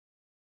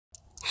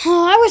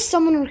I wish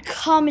someone would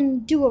come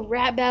and do a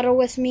rap battle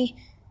with me,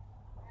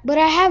 but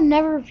I have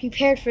never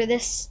prepared for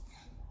this,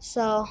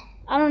 so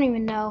I don't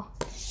even know.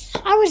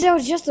 I wish there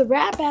was just a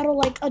rap battle,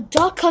 like a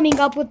duck coming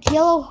up with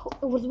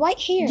white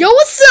hair. Yo,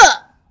 what's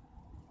up?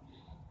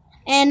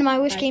 And my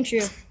wish came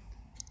true.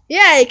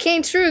 Yeah, it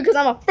came true because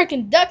I'm a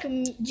freaking duck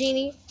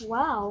genie.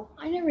 Wow,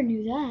 I never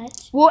knew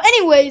that. Well,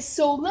 anyways,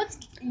 so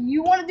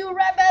you want to do a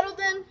rap battle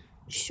then?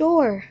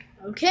 Sure.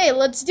 Okay,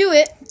 let's do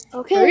it.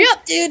 Okay. Hurry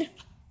up, dude.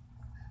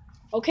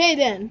 Okay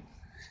then.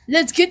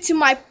 Let's get to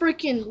my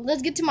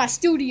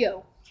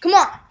studio. Come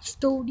on.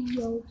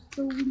 Studio.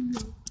 Come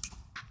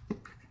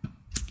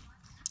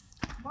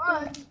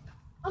on.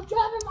 I'm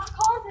driving my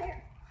car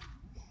there.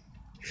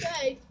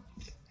 Okay.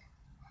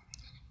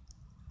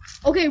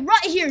 Okay,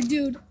 right here,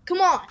 dude. Come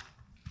on.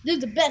 This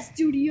is the best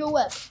studio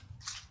ever.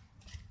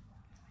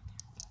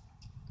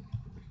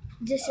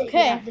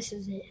 Yeah, this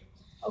is it.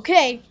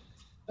 Okay.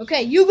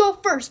 Okay, you go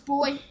first,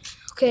 boy.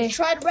 Okay.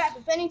 Try to rap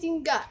with anything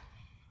you got.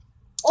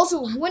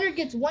 Also, winner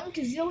gets $1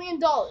 gazillion.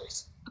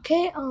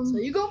 Okay, So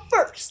you go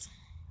first.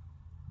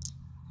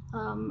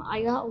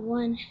 I got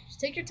one. Just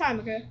take your time,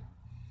 okay?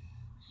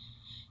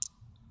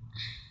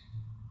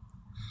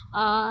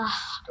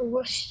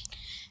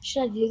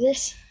 Should I do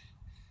this?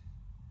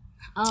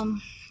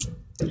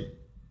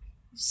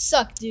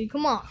 Suck, dude.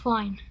 Come on.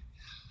 Fine.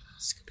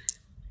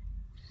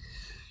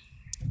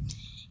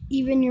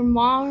 Even your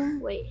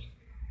mom. Wait.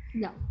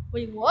 No.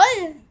 Wait,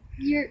 what?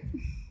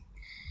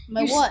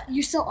 What?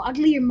 You're so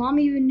ugly. Your mom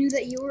even knew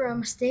that you were a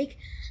mistake.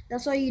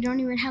 That's why you don't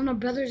even have no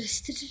brothers or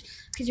sisters.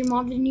 Because your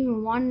mom didn't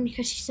even want him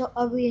because she's so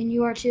ugly and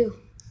you are too.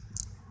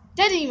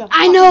 That didn't even.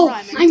 I know.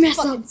 Rhyme, I messed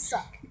up.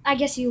 Suck. I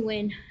guess you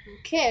win.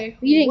 Okay.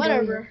 You didn't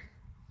whatever.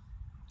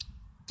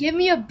 Give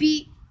me a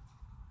beat.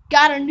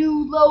 Got a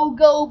new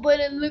logo, but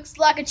it looks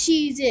like a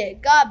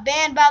Cheez-It. Got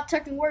banned about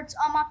tucking words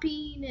on my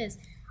penis.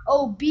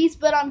 Oh, beast,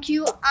 but I'm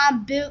cute.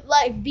 I'm built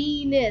like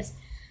Venus.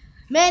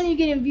 Man, you're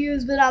getting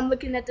views, but I'm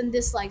looking at them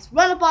dislikes.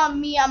 Run up on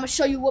me, I'm going to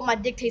show you what my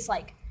dick tastes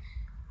like.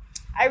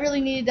 I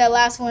really needed that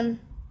last one.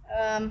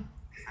 I'm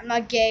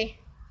not gay,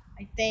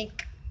 I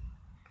think.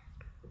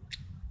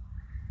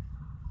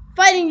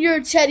 Fighting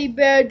your teddy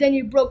bear, then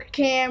you broke a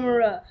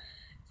camera.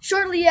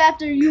 Shortly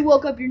after, you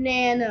woke up your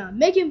nana.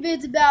 Making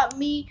vids about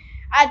me,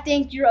 I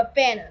think you're a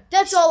fan of.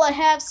 That's all I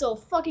have, so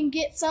fucking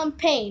get some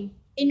pain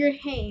in your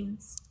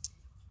hands.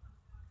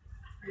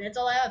 And that's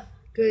all I have.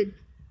 Good.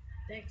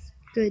 Thanks.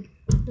 Good.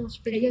 That's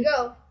pretty There you good.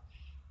 go.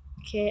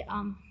 Okay,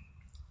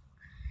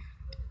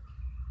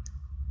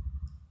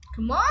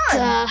 Come on.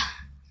 I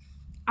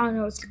don't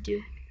know what to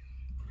do.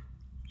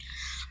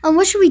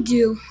 What should we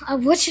do?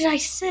 What should I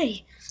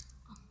say?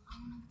 I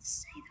don't know what to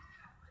say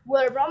though.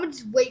 Whatever, I'm gonna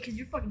just wait because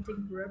you're fucking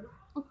taking forever.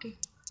 Okay.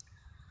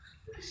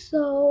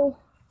 So,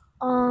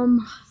 It's gonna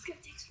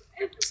take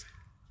forever.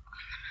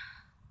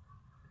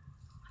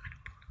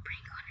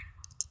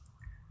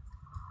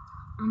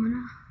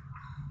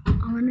 I'm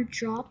gonna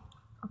drop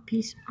a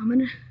piece. I'm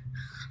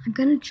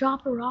gonna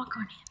drop a rock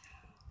on him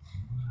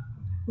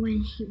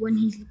when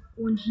he's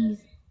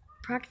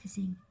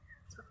practicing.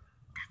 So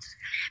that's what's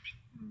gonna happen.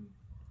 I'm gonna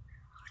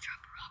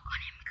drop a rock on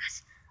him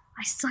because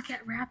I suck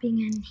at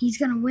rapping and he's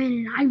gonna win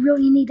and I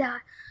really need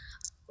that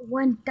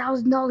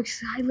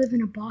 $1,000. I live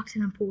in a box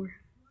and I'm poor.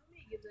 Let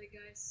me give that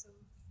guy some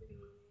freaking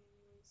money.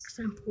 Because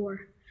I'm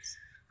poor.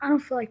 I don't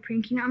feel like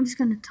pranking. I'm just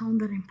gonna tell him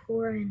that I'm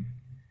poor and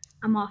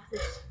I'm off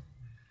this.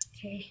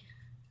 Okay.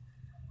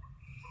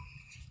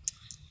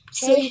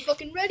 So you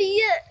fucking ready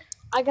yet?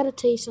 I gotta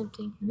tell you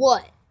something.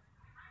 What?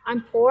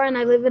 I'm poor and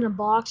I live in a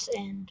box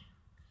and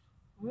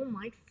Oh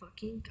my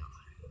fucking god.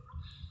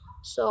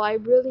 so I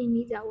really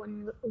need that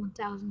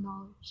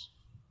 $1,000.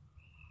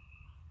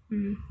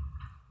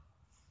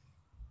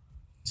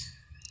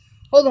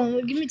 Hold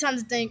on, give me time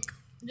to think.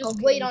 Just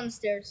Okay. wait on the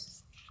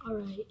stairs.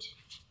 Alright.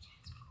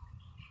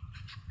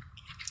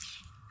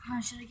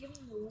 Should I give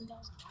him the $1,000?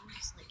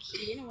 Like,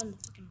 he didn't win the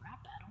fucking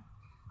rap battle.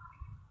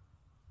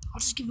 I'll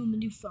just give him a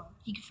new phone.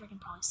 He could freaking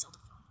probably sell the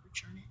phone,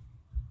 return it.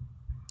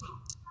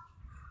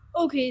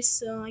 Okay,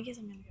 so I guess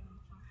I'm gonna give him the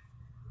phone.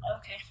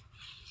 Okay.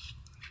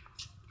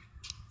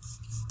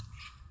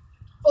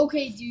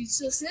 Okay, dude,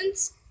 so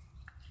since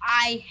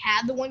I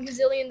had the $1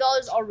 gazillion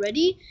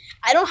already,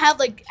 I don't have,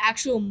 like,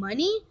 actual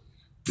money,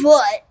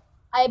 but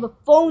I have a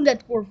phone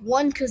that's worth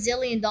 $1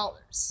 gazillion.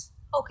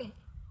 Okay.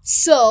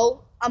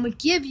 So, I'm gonna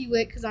give you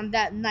it because I'm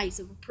that nice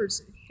of a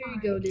person. Here you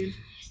go, dude.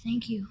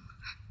 Thank you.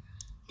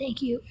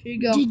 Thank you. Here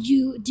you go. Did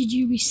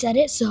you reset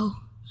it so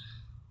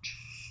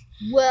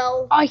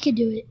Well, I could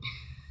do it?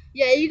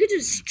 yeah, you could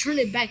just turn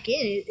it back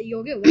in.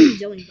 You'll get $1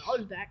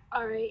 gazillion back.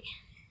 Alright.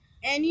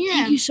 And yeah.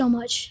 Thank you so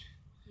much.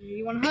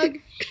 You want a hug?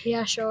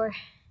 Yeah, sure.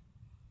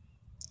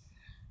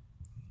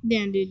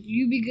 Damn, dude.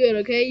 You be good,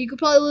 okay? You could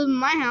probably live in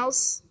my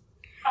house.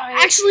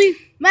 Alright. Actually,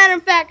 matter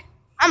of fact,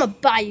 I'm gonna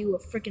buy you a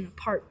freaking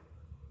apartment.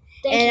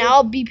 Thank you.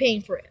 I'll be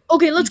paying for it.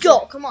 Okay, let's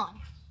go. Come on.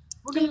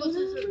 We're gonna go to the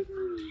server.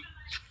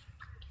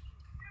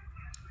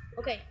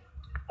 Okay.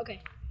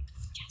 Okay.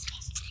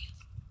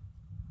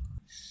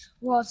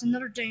 Well, it's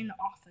another day in the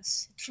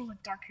office. It's really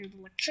dark here. The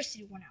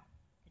electricity went out,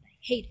 and I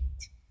hate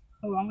it.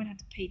 Oh, I'm gonna have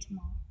to pay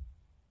tomorrow.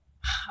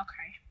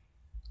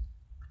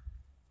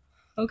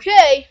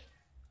 Okay.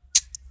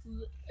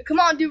 Come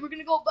on, dude. We're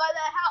gonna go buy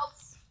that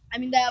house. I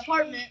mean, that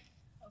apartment.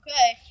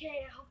 Okay.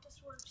 Okay, I hope this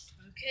works.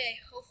 Okay.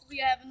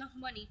 Hopefully, I have enough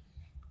money.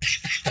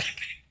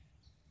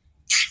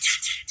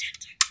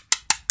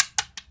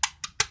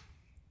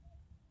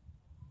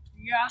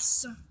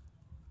 Yes.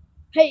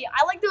 Hey,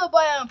 I'd like to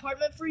buy an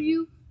apartment for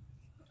you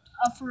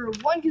for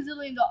 $1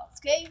 gazillion,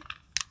 okay?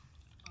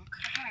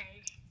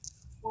 Okay.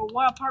 Well,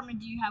 what apartment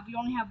do you have? We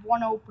only have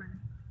one open.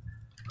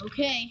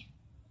 Okay.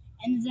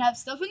 And does it have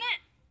stuff in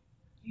it?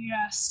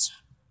 Yes.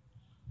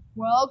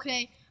 Well,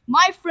 okay.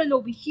 My friend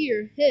over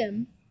here,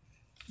 him,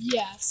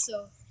 yeah,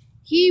 so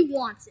he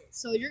wants it.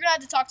 So you're going to have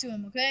to talk to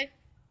him, okay?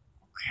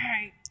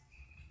 Okay.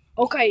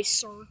 Okay,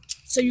 sir.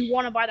 So you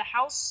want to buy the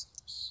house?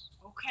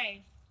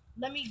 Okay.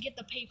 Let me get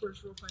the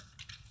papers real quick.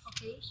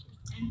 Okay.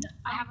 And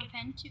I have a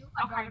pen too.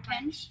 I brought a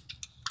pen.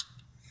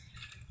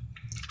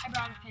 I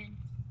brought a pen.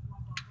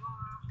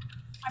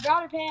 I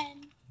brought a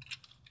pen.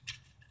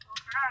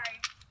 Okay.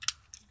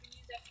 You can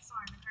use that to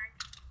sign,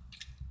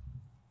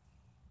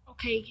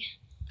 okay?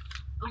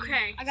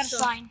 Okay. I gotta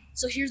sign.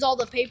 So here's all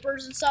the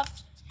papers and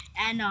stuff.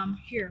 And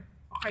here.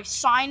 Okay,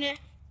 sign it.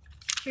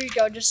 Here you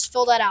go. Just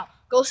fill that out.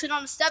 Go sit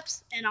on the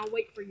steps and I'll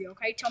wait for you,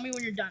 okay? Tell me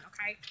when you're done,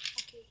 okay?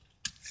 Okay.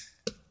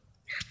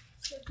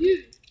 So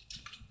dude,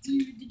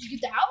 did you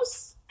get the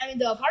house? I mean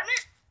the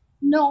apartment?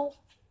 No,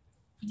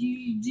 Do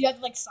you have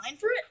to like sign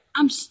for it?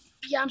 I'm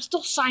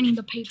still signing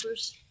the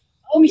papers.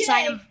 Let me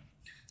sign them.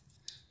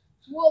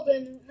 Well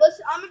then,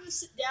 I'm gonna just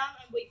sit down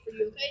and wait for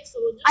you, okay? So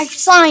we'll just I've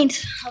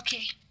signed.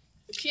 Okay.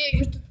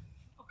 Okay.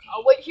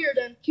 I'll wait here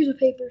then. Here's the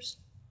papers.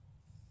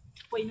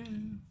 Wait, no.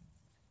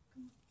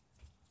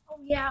 Oh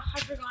yeah, I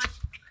forgot.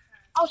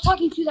 I was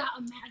talking to that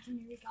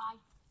imaginary guy.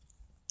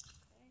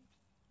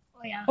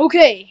 Oh yeah.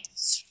 Okay.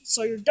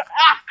 So you're done.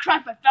 Ah,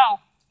 crap! I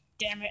fell.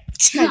 Damn it.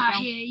 Yeah,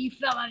 you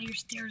fell out of your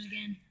stairs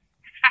again.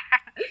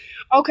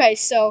 Okay,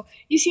 so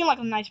you seem like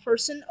a nice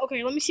person.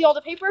 Okay, let me see all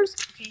the papers.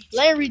 Okay.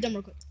 Let me read them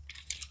real quick.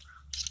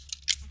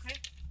 Okay.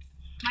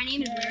 My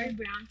name is Larry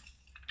Brown.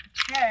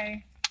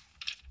 Okay.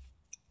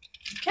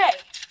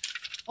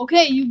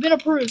 Okay, you've been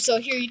approved. So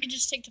here, you can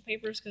just take the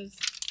papers because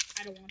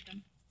I don't want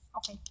them.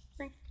 Okay.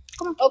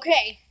 Come on.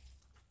 Okay.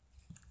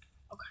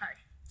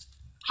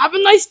 Have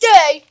a nice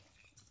day.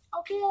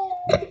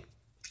 Okay.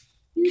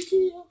 You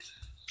too.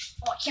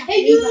 Oh, I can't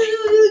Hey, believe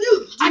it.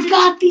 dude. I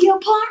got the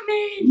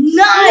apartment.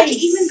 Nice.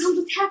 It even comes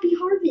with Happy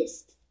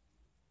Harvest.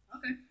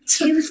 Okay.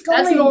 It was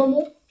That's going.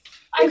 normal.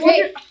 I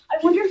Okay.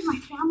 wonder if my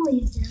family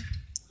is there.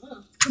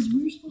 Because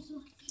we were supposed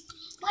to.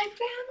 My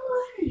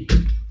family.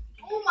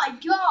 Oh my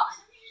god.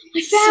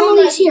 My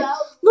family's here.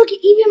 Look,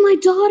 even my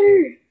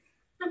daughter.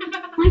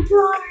 My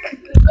daughter.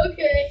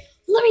 Okay.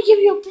 Let me give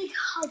you a big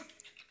hug.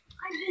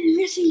 I've been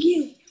missing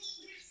you.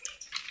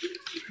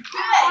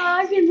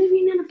 I've been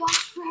living in a box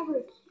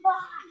forever.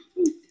 Bye.